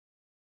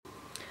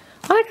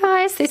Hi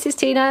guys, this is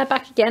Tina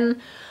back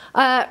again.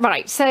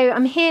 Right, so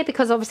I'm here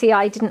because obviously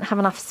I didn't have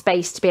enough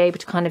space to be able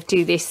to kind of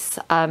do this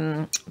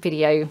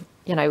video,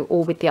 you know,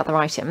 all with the other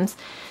items.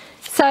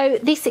 So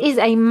this is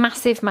a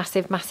massive,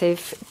 massive,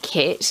 massive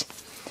kit.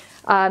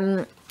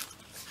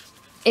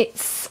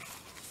 It's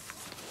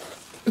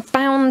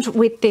bound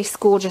with this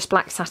gorgeous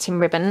black satin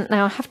ribbon.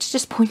 Now I have to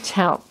just point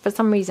out, for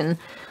some reason,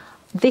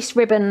 this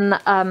ribbon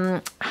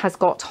has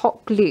got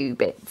hot glue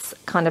bits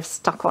kind of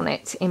stuck on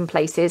it in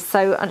places.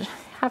 So I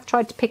have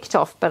tried to pick it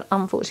off, but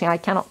unfortunately I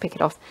cannot pick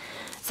it off.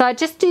 So I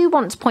just do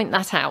want to point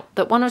that out,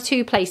 that one or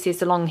two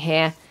places along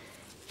here,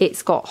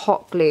 it's got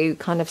hot glue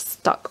kind of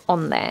stuck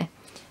on there.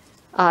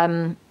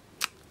 I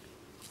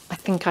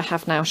think I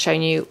have now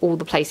shown you all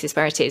the places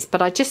where it is,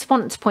 but I just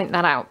want to point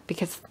that out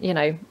because, you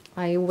know,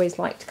 I always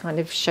like to kind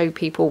of show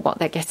people what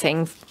they're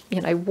getting,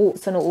 you know,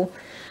 warts and all.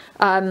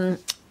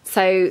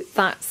 So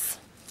that's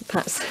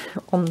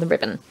on the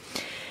ribbon.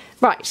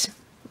 Right,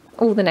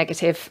 all the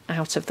negative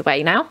out of the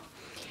way now.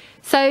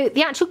 So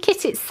the actual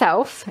kit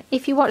itself,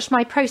 if you watched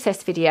my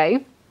process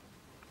video,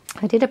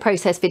 I did a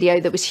process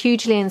video that was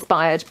hugely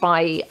inspired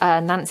by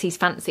Nancy's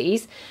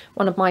Fancies,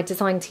 one of my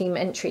design team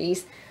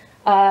entries,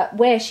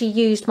 where she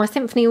used my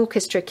symphony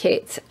orchestra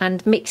kit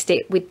and mixed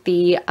it with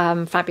the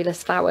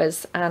fabulous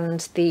flowers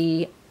and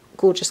the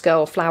gorgeous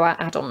girl flower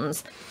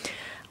add-ons.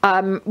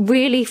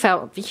 Really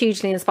felt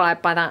hugely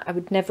inspired by that. I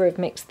would never have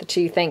mixed the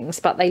two things,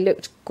 but they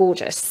looked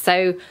gorgeous.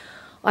 So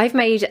I've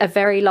made a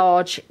very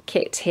large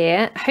kit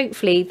here.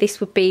 Hopefully this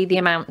would be the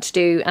amount to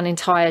do an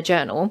entire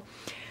journal.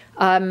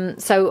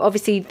 So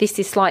obviously this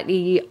is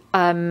slightly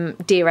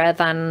dearer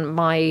than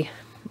my,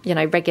 you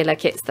know, regular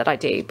kits that I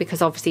do,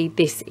 because obviously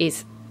this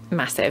is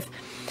massive.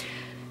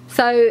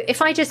 So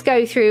if I just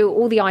go through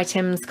all the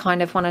items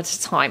kind of one at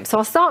a time. So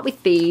I'll start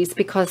with these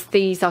because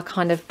these are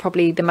kind of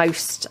probably the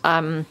most,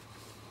 you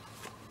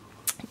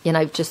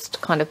know, just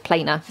kind of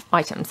plainer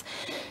items.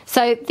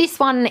 So this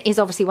one is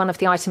obviously one of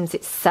the items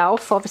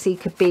itself. Obviously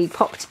could be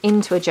popped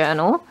into a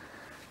journal.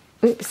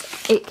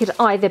 Oops. It could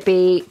either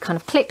be kind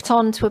of clipped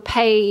onto a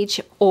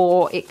page,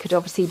 or it could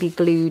obviously be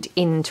glued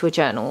into a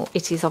journal.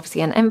 It is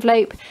obviously an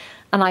envelope,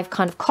 and I've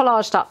kind of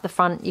collaged up the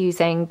front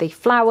using the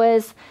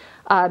flowers,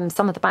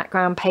 some of the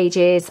background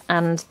pages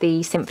and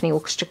the symphony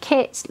orchestra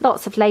kit.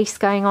 Lots of lace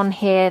going on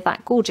here,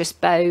 that gorgeous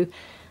bow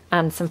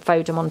and some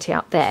faux de monte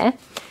out there.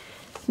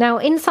 Now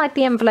inside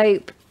the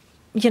envelope,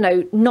 you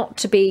know, not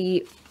to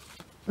be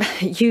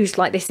used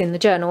like this in the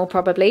journal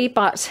probably,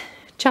 but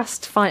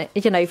just fine,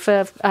 you know,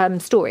 for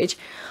storage,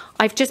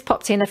 I've just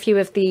popped in a few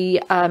of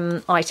the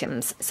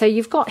items. So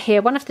you've got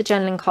here one of the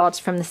journaling cards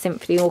from the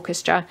symphony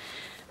orchestra,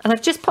 and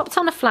I've just popped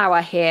on a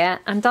flower here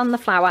and done the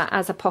flower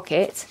as a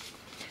pocket,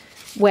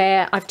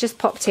 where I've just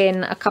popped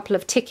in a couple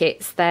of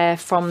tickets there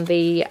from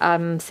the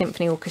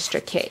symphony orchestra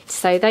kit.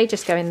 So they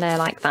just go in there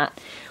like that.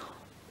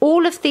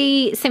 All of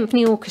the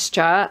symphony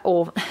orchestra,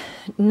 or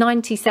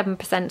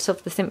 97%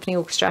 of the symphony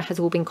orchestra, has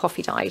all been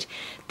coffee dyed.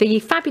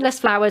 The fabulous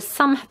flowers,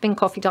 some have been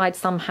coffee dyed,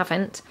 some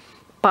haven't,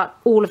 but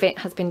all of it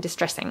has been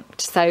distress inked.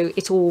 So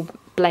it all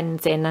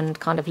blends in and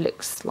kind of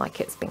looks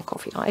like it's been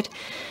coffee dyed.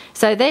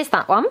 So there's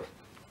that one.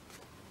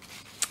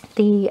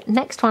 The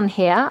next one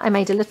here, I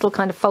made a little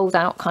kind of fold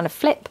out kind of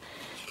flip.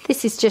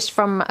 This is just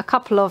from a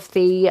couple of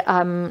the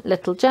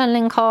little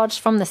journaling cards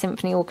from the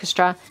symphony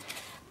orchestra.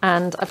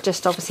 And I've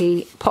just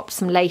obviously popped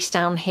some lace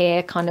down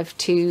here kind of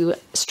to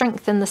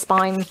strengthen the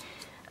spine.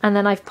 And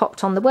then I've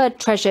popped on the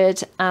word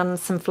treasured and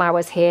some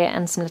flowers here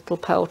and some little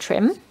pearl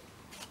trim.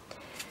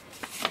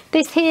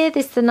 This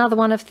is another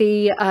one of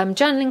the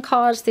journaling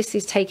cards. This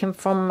is taken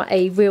from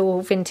a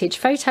real vintage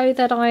photo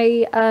that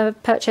I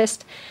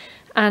purchased.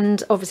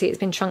 And obviously it's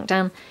been shrunk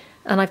down.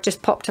 And I've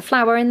just popped a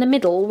flower in the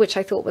middle, which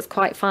I thought was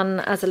quite fun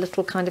as a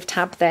little kind of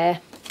tab there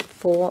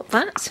for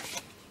that.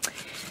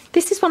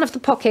 This is one of the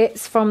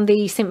pockets from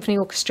the symphony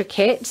orchestra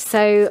kit.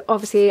 So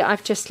obviously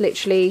I've just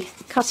literally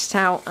cut it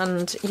out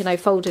and, you know,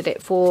 folded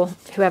it for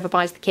whoever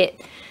buys the kit,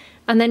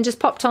 and then just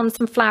popped on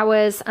some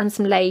flowers and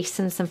some lace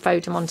and some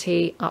faux de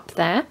monte up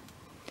there.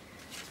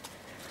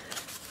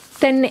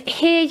 Then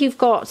here you've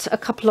got a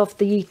couple of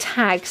the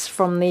tags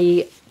from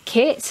the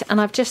kit, and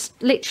I've just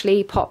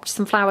literally popped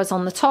some flowers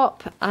on the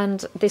top,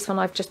 and this one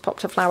I've just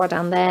popped a flower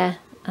down there,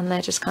 and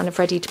they're just kind of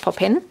ready to pop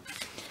in.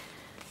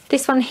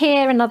 This one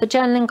here, another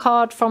journaling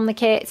card from the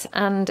kit,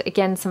 and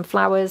again some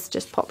flowers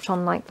just popped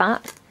on like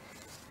that.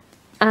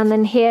 And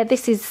then here,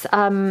 this is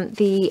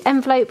the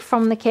envelope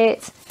from the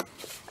kit,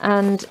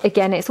 and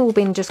again it's all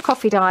been just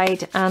coffee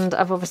dyed, and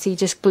I've obviously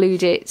just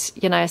glued it,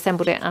 you know,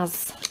 assembled it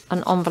as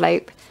an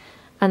envelope.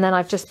 And then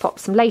I've just popped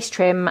some lace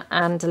trim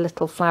and a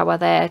little flower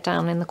there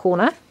down in the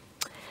corner.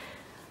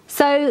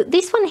 So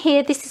this one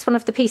here, this is one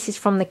of the pieces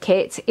from the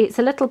kit. It's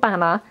a little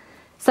banner.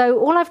 So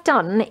all I've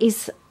done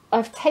is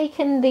I've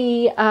taken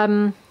the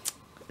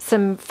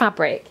some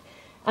fabric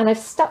and I've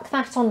stuck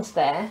that onto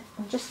there.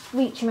 I'm just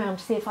reaching around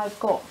to see if I've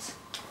got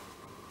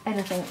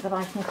anything that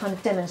I can kind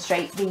of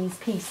demonstrate these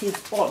pieces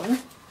on.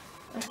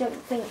 I don't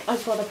think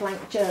I've got a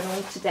blank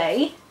journal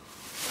today,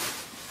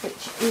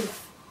 which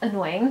is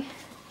annoying.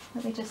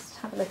 Let me just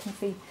have a look and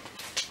see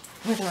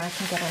whether I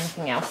can get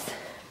anything else.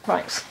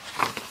 Right.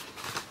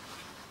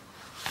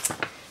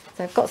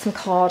 So I've got some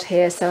card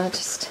here, so I'll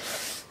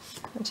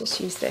just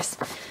use this.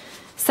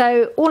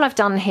 So all I've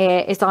done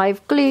here is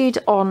I've glued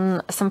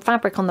on some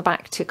fabric on the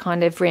back to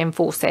kind of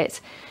reinforce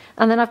it.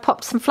 And then I've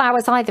popped some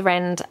flowers either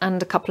end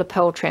and a couple of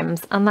pearl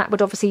trims, and that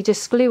would obviously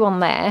just glue on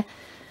there.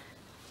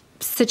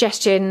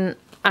 Suggestion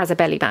as a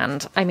belly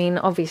band. I mean,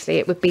 obviously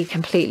it would be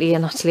completely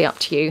and utterly up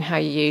to you how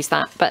you use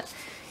that, but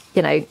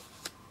you know,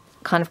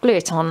 kind of glue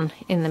it on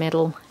in the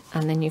middle,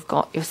 and then you've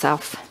got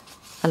yourself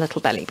a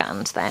little belly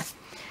band there.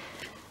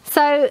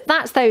 So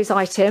that's those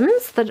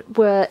items that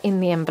were in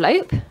the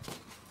envelope.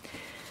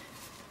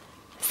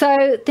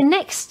 So the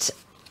next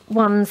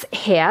ones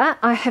here,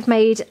 I have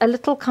made a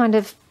little kind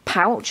of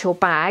pouch or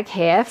bag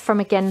here from,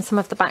 again, some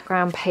of the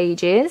background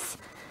pages.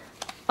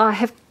 I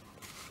have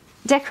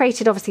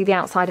decorated obviously the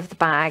outside of the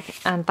bag,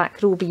 and that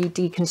could all be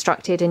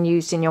deconstructed and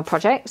used in your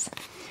projects.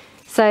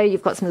 So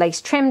you've got some lace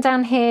trim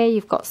down here,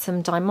 you've got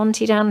some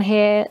diamante down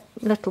here,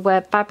 little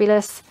word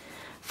fabulous,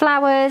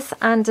 flowers,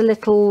 and a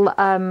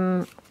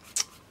little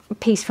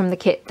piece from the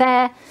kit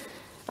there,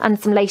 and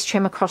some lace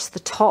trim across the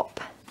top.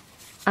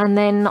 And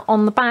then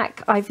on the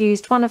back I've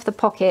used one of the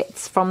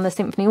pockets from the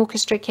Symphony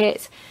Orchestra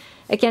kit,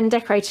 again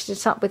decorated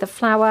it up with a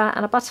flower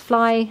and a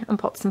butterfly and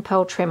popped some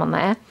pearl trim on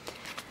there.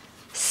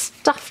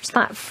 Stuffed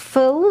that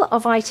full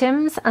of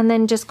items, and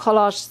then just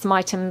collaged some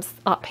items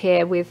up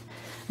here with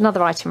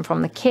another item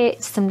from the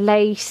kit, some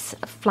lace,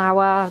 a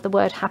flower, the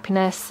word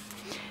happiness.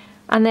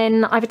 And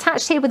then I've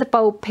attached here with a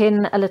bulb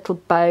pin a little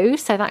bow,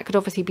 so that could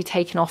obviously be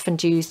taken off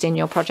and used in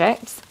your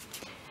projects.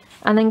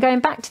 And then going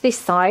back to this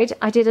side,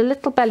 I did a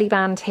little belly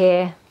band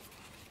here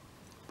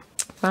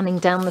running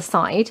down the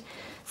side.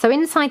 So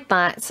inside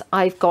that,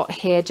 I've got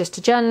here just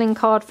a journaling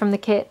card from the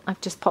kit.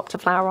 I've just popped a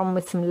flower on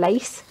with some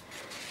lace.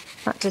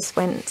 That just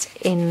went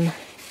in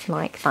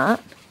like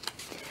that.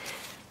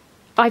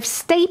 I've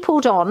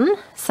stapled on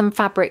some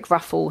fabric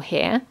ruffle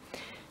here.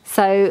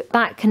 So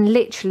that can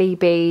literally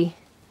be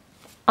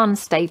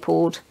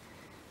unstapled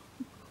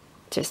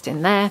just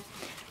in there.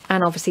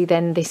 And obviously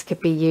then this could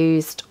be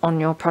used on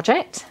your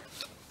project.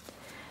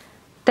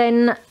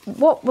 Then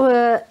what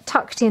were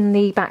tucked in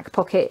the back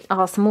pocket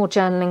are some more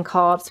journaling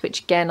cards,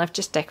 which again I've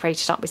just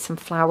decorated up with some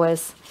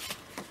flowers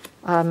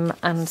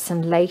and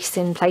some lace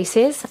in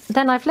places.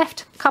 Then I've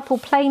left a couple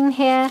plain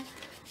here,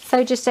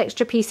 so just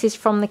extra pieces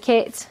from the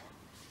kit,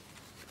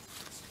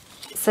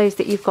 so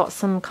that you've got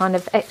some kind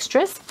of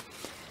extras.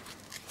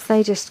 So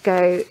they just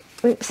go,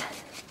 oops,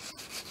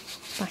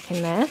 back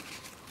in there.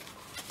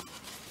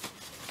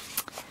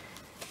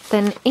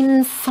 Then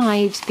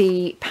inside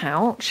the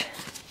pouch,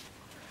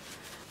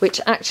 which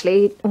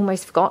actually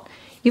almost forgot,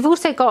 you've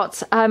also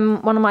got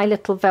one of my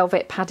little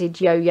velvet padded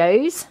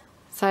yo-yos.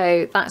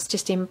 So that's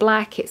just in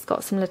black. It's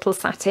got some little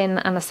satin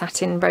and a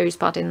satin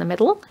rosebud in the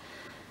middle.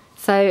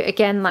 So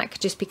again, that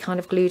could just be kind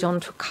of glued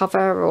onto a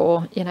cover,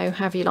 or, you know,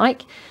 however you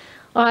like.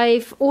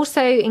 I've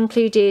also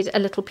included a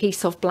little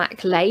piece of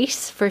black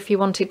lace for if you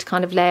wanted to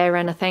kind of layer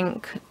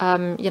anything,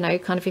 you know,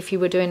 kind of if you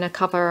were doing a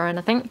cover or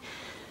anything.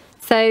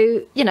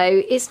 So, you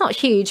know, it's not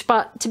huge,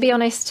 but to be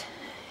honest,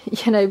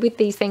 you know, with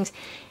these things,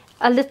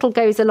 a little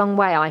goes a long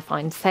way, I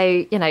find.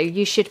 So, you know,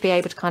 you should be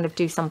able to kind of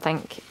do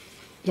something,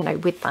 you know,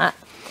 with that.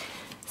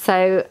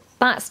 So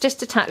that's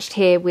just attached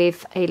here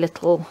with a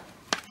little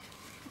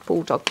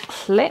bulldog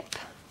clip,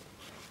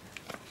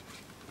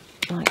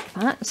 like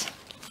that.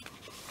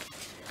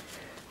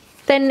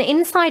 Then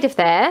inside of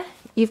there,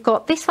 you've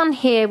got this one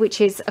here,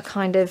 which is a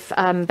kind of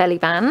belly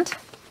band,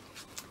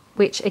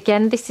 which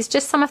again, this is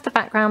just some of the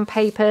background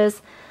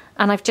papers,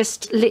 and I've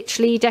just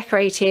literally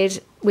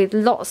decorated with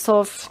lots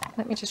of,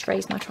 let me just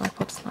raise my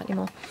tripod slightly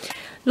more,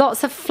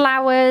 lots of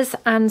flowers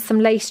and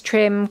some lace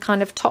trim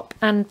kind of top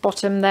and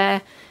bottom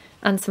there,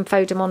 and some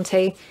faux de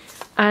monte,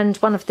 and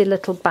one of the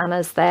little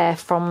banners there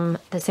from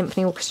the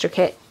Symphony Orchestra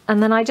kit.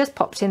 And then I just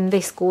popped in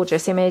this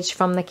gorgeous image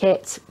from the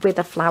kit with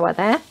a flower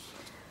there.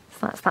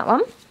 So that's that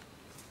one.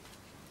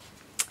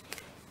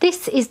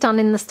 This is done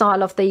in the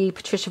style of the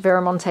Patricia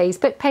Viramonte's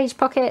book page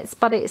pockets,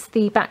 but it's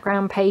the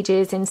background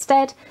pages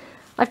instead.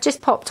 I've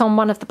just popped on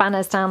one of the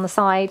banners down the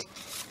side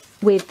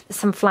with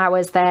some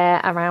flowers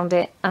there around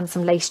it and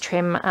some lace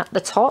trim at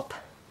the top.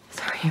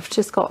 Sorry, I've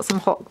just got some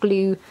hot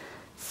glue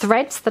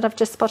threads that I've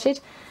just spotted,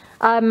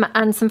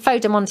 and some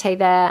faux de monte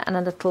there and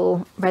a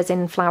little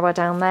resin flower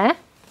down there.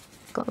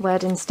 Got the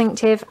word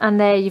instinctive, and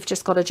there you've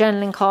just got a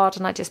journaling card,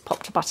 and I just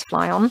popped a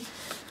butterfly on.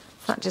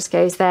 That just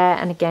goes there,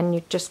 and again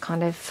you just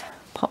kind of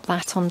pop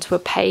that onto a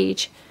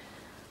page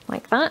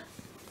like that.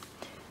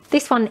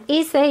 This one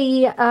is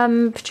a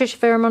Patricia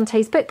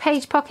Viramonte's book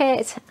page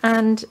pocket,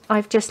 and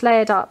I've just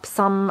layered up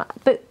some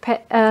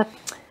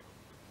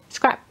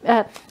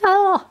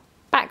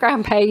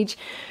background page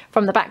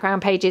from the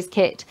background pages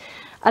kit,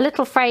 a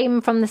little frame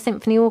from the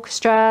Symphony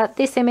Orchestra,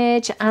 this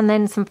image, and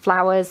then some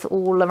flowers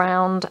all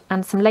around,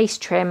 and some lace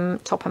trim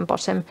top and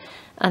bottom,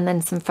 and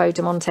then some faux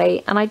de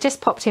monte. And I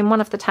just popped in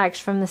one of the tags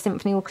from the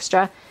Symphony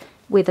Orchestra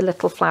with a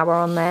little flower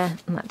on there,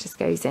 and that just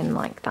goes in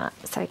like that.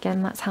 So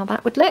again, that's how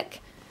that would look.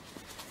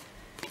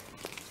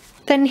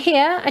 Then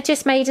here I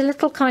just made a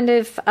little kind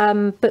of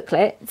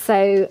booklet,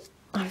 so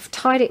I've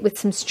tied it with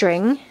some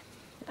string,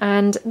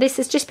 and this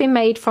has just been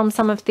made from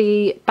some of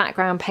the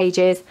background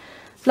pages.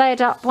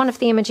 Layered up one of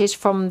the images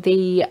from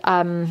the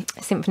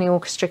Symphony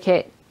Orchestra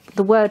kit,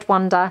 the word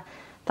wonder,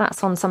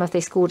 that's on some of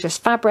this gorgeous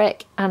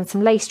fabric, and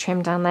some lace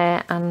trim down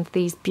there, and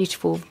these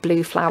beautiful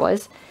blue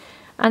flowers.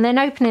 And then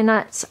opening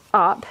that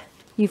up,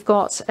 you've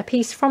got a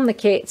piece from the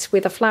kit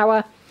with a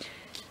flower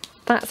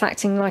that's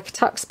acting like a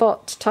tuck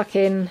spot to tuck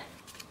in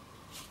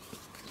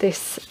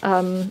this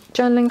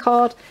journaling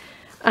card,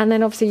 and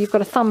then obviously you've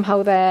got a thumb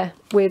hole there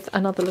with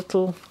another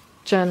little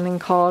journaling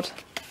card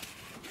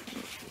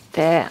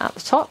there at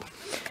the top.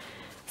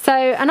 So,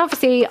 and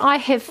obviously I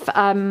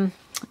have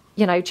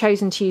you know,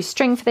 chosen to use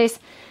string for this,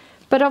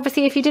 but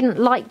obviously if you didn't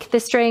like the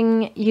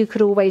string, you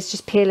could always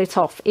just peel it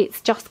off.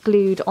 It's just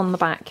glued on the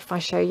back. If I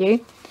show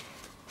you,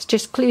 it's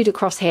just glued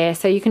across here,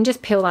 so you can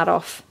just peel that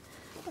off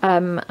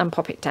and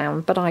pop it down,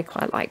 but I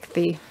quite like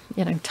the,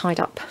 you know, tied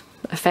up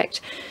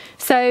effect.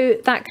 So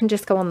that can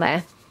just go on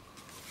there.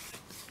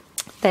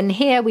 Then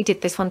here we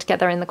did this one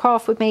together in the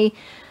craft with me.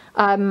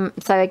 So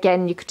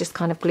again, you could just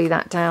kind of glue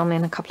that down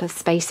in a couple of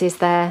spaces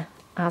there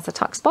as a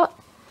tuck spot.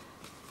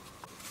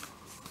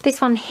 This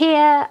one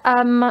here,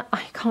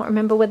 I can't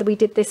remember whether we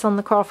did this on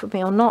the craft with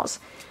me or not.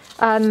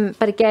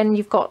 But again,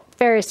 you've got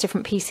various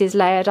different pieces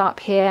layered up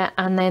here,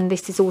 and then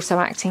this is also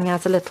acting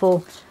as a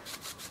little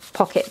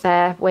pocket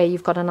there where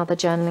you've got another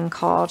journaling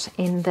card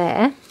in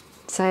there.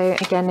 So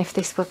again, if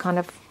this were kind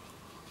of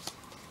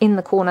in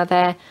the corner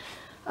there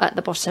at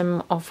the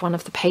bottom of one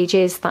of the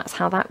pages, that's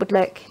how that would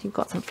look. You've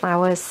got some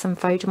flowers, some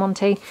faux de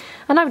Monte,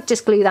 and I would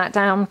just glue that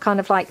down kind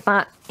of like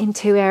that in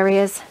two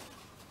areas,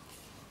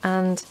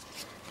 and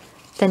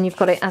then you've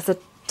got it as a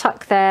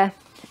tuck there,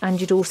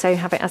 and you'd also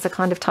have it as a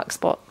kind of tuck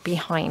spot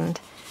behind.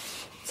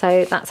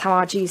 So that's how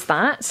I'd use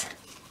that.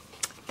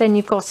 Then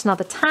you've got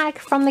another tag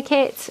from the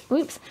kit.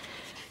 Oops.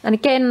 And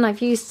again,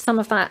 I've used some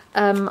of that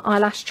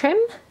eyelash trim,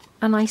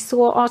 and I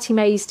saw Artie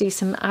Mays do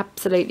some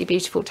absolutely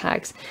beautiful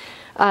tags.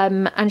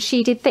 And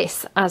she did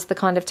this as the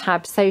kind of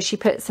tab. So she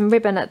put some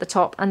ribbon at the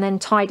top and then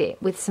tied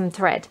it with some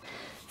thread.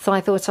 So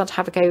I thought I'd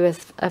have a go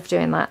of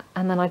doing that.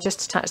 And then I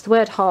just attached the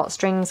word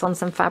heartstrings on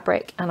some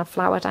fabric and a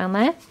flower down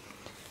there.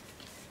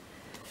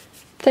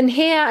 Then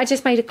here I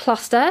just made a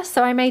cluster.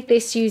 So I made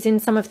this using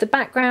some of the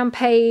background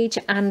page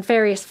and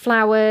various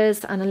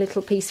flowers and a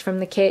little piece from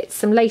the kit,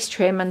 some lace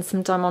trim and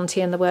some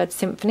diamante and the word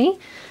symphony.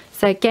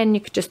 So again,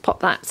 you could just pop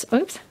that,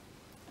 oops,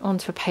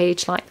 onto a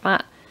page like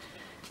that.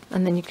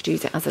 And then you could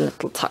use it as a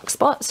little tuck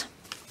spot.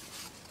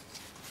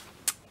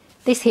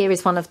 This here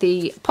is one of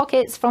the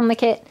pockets from the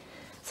kit.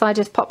 So I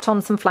just popped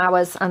on some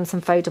flowers and some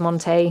faux de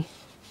Monte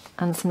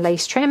and some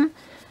lace trim.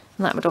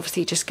 And that would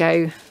obviously just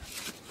go,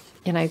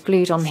 you know,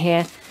 glued on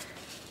here,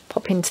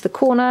 pop into the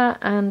corner,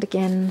 and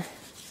again,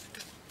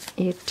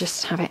 you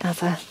just have it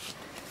as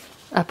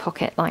a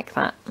pocket like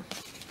that.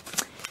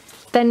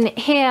 Then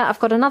here I've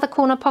got another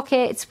corner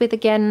pocket with,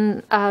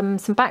 again,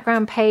 some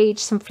background page,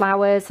 some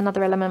flowers,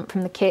 another element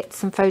from the kit,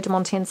 some faux de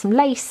Monte and some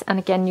lace. And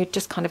again, you'd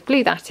just kind of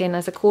glue that in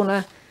as a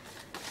corner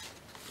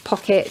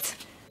pocket,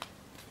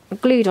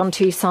 glued on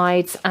two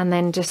sides, and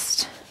then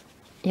just,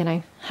 you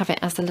know, have it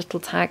as a little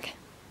tag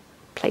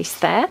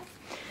placed there.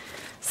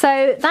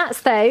 So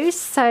that's those.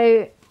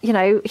 So, you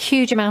know,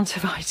 huge amount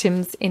of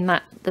items in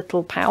that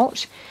little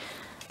pouch.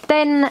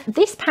 Then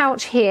this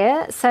pouch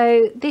here,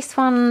 so this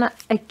one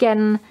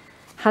again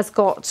has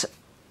got,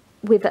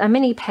 with a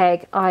mini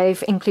peg,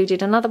 I've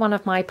included another one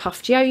of my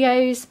puffed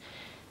yo-yos.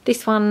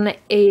 This one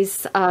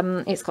is,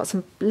 it's got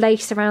some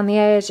lace around the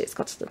edge, it's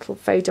got a little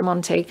faux de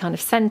Monte kind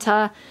of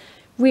centre,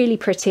 really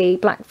pretty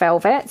black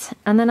velvet.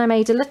 And then I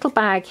made a little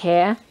bag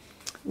here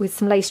with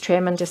some lace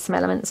trim and just some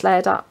elements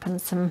layered up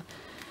and some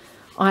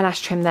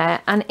eyelash trim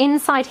there. And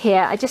inside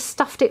here, I just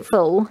stuffed it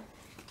full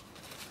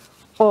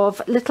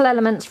of little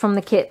elements from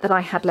the kit that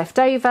I had left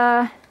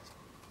over,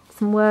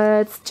 some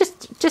words,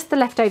 just the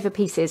leftover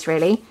pieces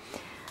really.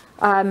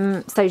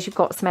 So you've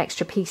got some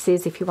extra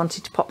pieces if you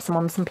wanted to pop some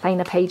on some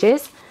plainer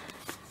pages,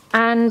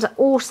 and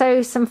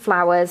also some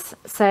flowers.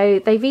 So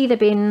they've either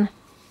been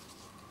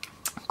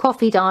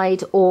coffee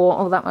dyed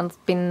or that one's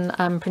been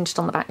printed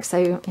on the back, so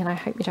you know, I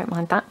hope you don't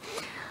mind that,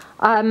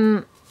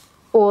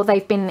 or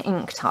they've been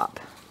inked up,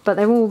 but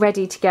they're all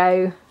ready to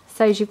go.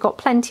 So you've got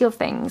plenty of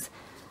things.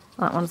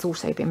 That one's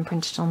also been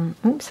printed on,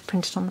 oops,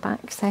 printed on the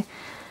back. So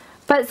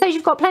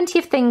you've got plenty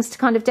of things to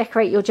kind of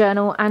decorate your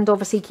journal and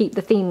obviously keep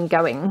the theme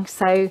going.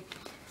 So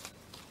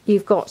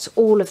you've got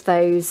all of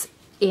those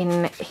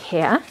in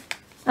here.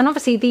 And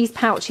obviously these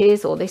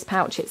pouches, or this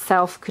pouch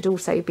itself, could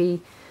also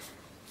be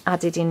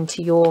added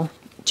into your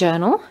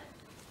journal.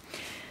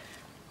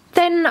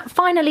 Then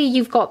finally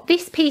you've got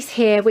this piece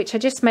here, which I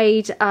just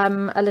made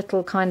a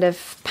little kind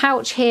of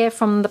pouch here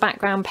from the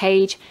background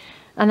page.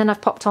 And then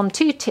I've popped on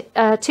two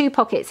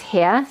pockets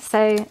here.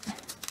 So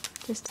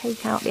just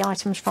take out the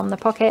items from the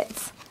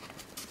pockets.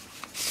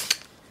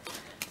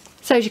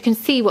 So as you can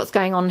see what's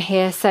going on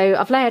here, so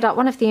I've layered up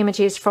one of the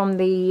images from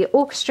the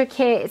orchestra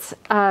kit,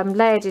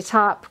 layered it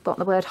up, got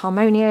the word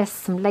harmonious,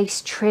 some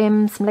lace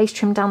trim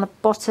down the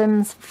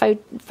bottom, some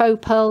faux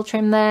pearl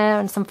trim there,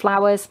 and some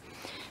flowers.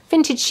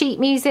 Vintage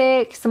sheet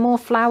music, some more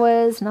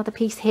flowers, another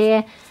piece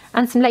here,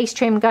 and some lace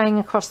trim going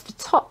across the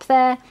top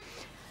there.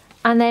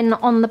 And then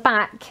on the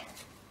back,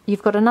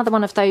 you've got another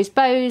one of those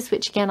bows,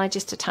 which again I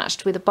just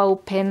attached with a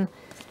bulb pin.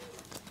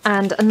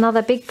 And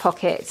another big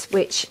pocket,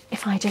 which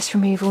if I just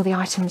remove all the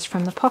items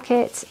from the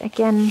pocket,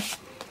 again,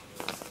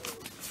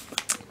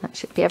 that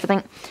should be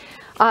everything.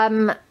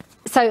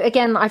 So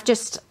again, I've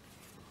just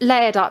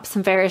layered up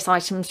some various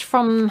items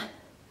from,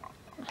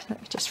 let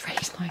me just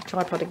raise my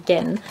tripod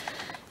again.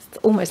 It's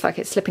almost like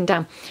it's slipping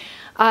down.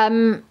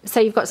 So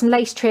you've got some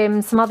lace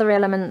trim, some other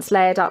elements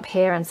layered up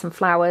here, and some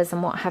flowers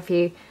and what have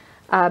you.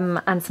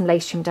 And some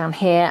lace trim down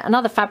here.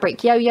 Another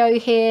fabric yo-yo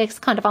here. It's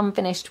kind of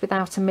unfinished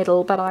without a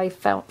middle, but I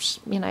felt,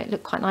 you know, it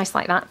looked quite nice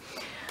like that.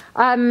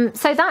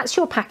 So that's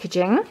your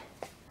packaging.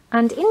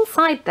 And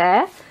inside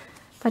there,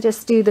 if I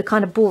just do the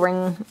kind of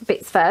boring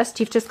bits first,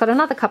 you've just got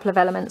another couple of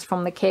elements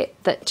from the kit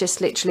that just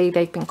literally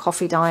they've been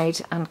coffee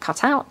dyed and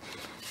cut out.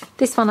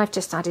 This one I've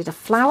just added a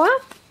flower.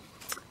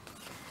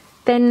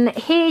 Then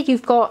here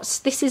you've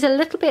got, this is a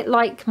little bit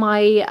like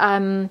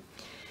my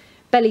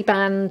belly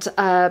band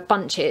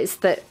bunches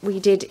that we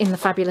did in the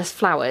Fabulous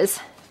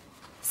Flowers.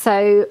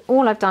 So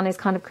all I've done is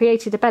kind of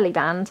created a belly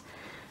band,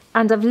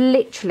 and I've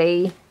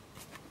literally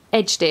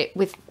edged it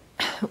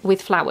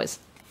with flowers.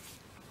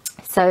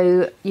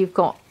 So you've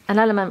got an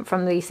element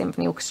from the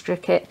Symphony Orchestra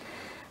kit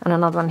and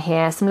another one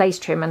here, some lace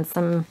trim and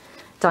some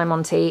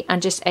diamante,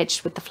 and just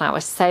edged with the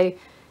flowers. So,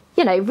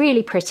 you know,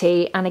 really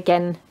pretty. And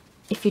again,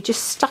 if you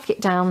just stuck it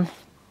down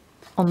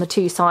on the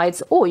two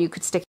sides, or you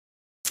could stick.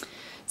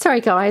 Sorry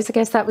guys, I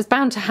guess that was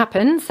bound to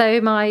happen, so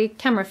my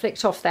camera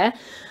flicked off there.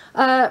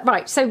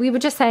 Right, so we were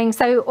just saying,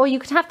 so, or you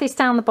could have this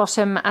down the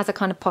bottom as a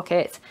kind of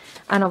pocket,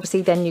 and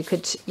obviously then you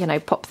could, you know,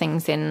 pop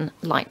things in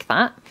like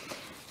that.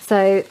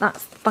 So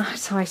that's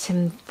that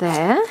item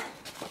there.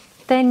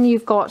 Then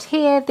you've got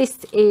here,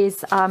 this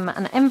is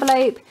an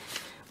envelope,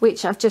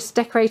 which I've just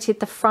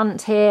decorated the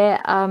front here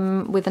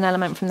with an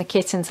element from the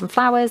kit and some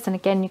flowers, and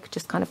again, you could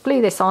just kind of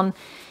glue this on.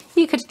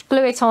 You could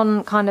glue it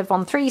on kind of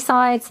on three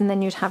sides, and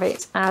then you'd have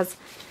it as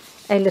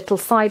a little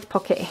side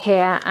pocket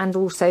here, and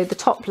also the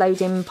top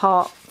load-in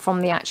part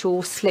from the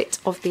actual slit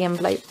of the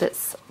envelope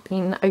that's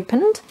been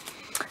opened.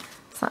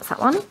 So that's that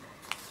one.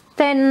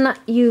 Then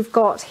you've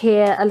got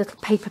here a little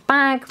paper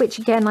bag, which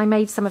again, I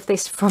made some of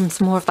this from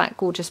some more of that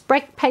gorgeous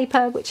break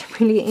paper, which I'm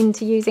really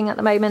into using at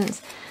the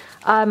moment.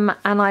 And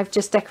I've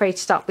just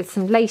decorated up with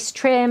some lace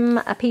trim,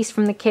 a piece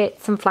from the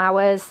kit, some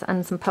flowers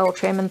and some pearl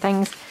trim and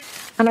things.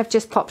 And I've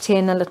just popped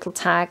in a little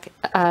tag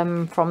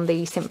from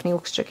the Symphony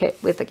Orchestra kit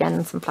with,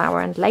 again, some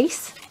flower and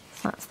lace.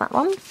 So that's that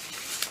one.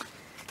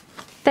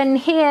 Then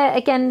here,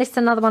 again, this is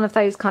another one of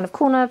those kind of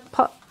corner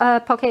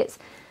pockets.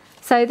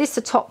 So this is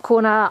a top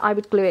corner. I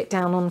would glue it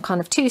down on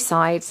kind of two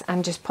sides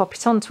and just pop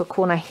it onto a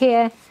corner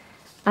here.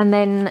 And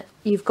then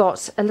you've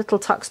got a little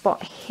tuck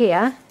spot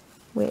here,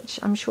 which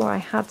I'm sure I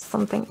had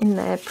something in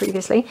there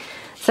previously.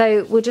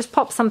 So we'll just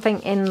pop something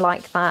in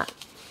like that.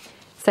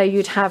 So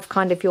you'd have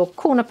kind of your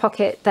corner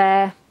pocket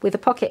there with a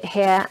pocket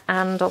here,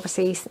 and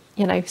obviously,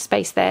 you know,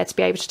 space there to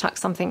be able to tuck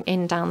something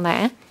in down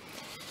there.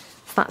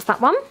 So that's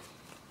that one.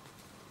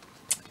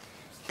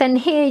 Then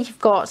here you've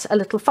got a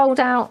little fold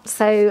out.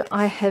 So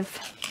I have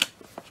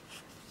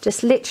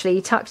just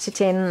literally tucked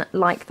it in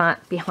like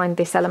that behind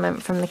this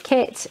element from the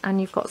kit, and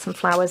you've got some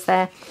flowers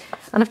there.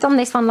 And I've done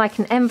this one like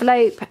an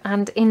envelope,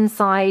 and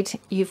inside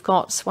you've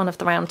got one of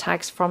the round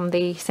tags from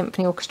the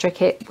Symphony Orchestra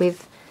kit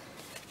with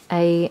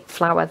a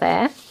flower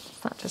there.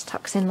 So that just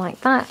tucks in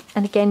like that,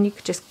 and again you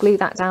could just glue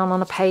that down on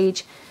a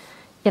page,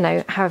 you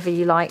know, however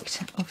you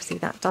liked. Obviously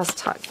that does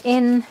tuck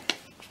in.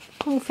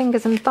 All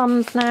fingers and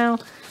thumbs now.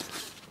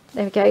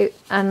 There we go.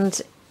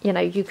 And you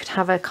know, you could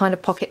have a kind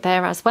of pocket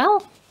there as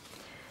well.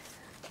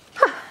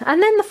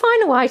 And then the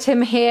final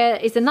item here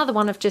is another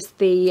one of just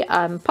the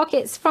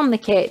pockets from the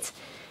kit.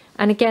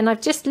 And again,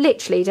 I've just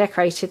literally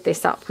decorated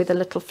this up with a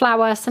little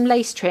flower, some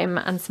lace trim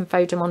and some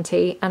faux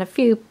diamante and a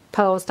few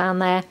pearls down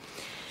there.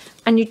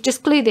 And you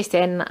just glue this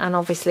in, and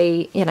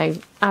obviously, you know,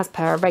 as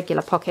per a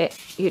regular pocket,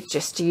 you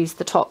just use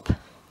the top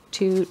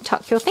to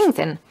tuck your things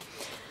in.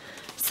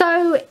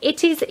 So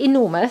it is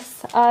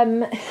enormous.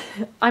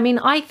 I mean,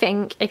 I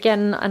think,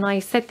 again, and I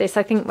said this,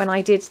 I think when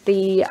I did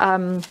the,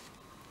 I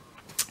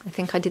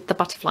think I did the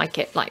butterfly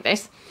kit like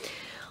this,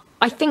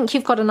 I think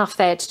you've got enough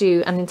there to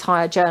do an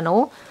entire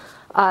journal.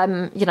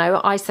 You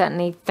know, I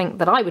certainly think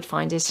that I would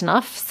find it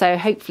enough. So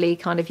hopefully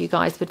kind of you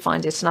guys would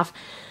find it enough.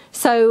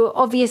 So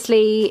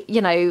obviously,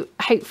 you know,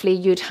 hopefully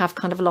you'd have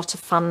kind of a lot of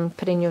fun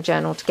putting your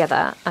journal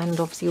together, and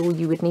obviously all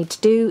you would need to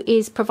do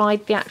is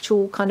provide the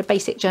actual kind of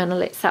basic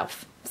journal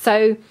itself.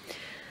 So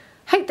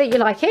hope that you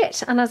like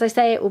it, and as I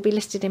say, it will be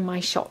listed in my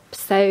shop.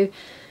 So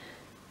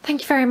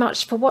thank you very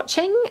much for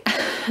watching,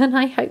 and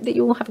I hope that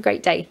you all have a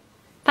great day.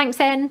 Thanks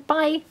then,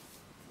 bye.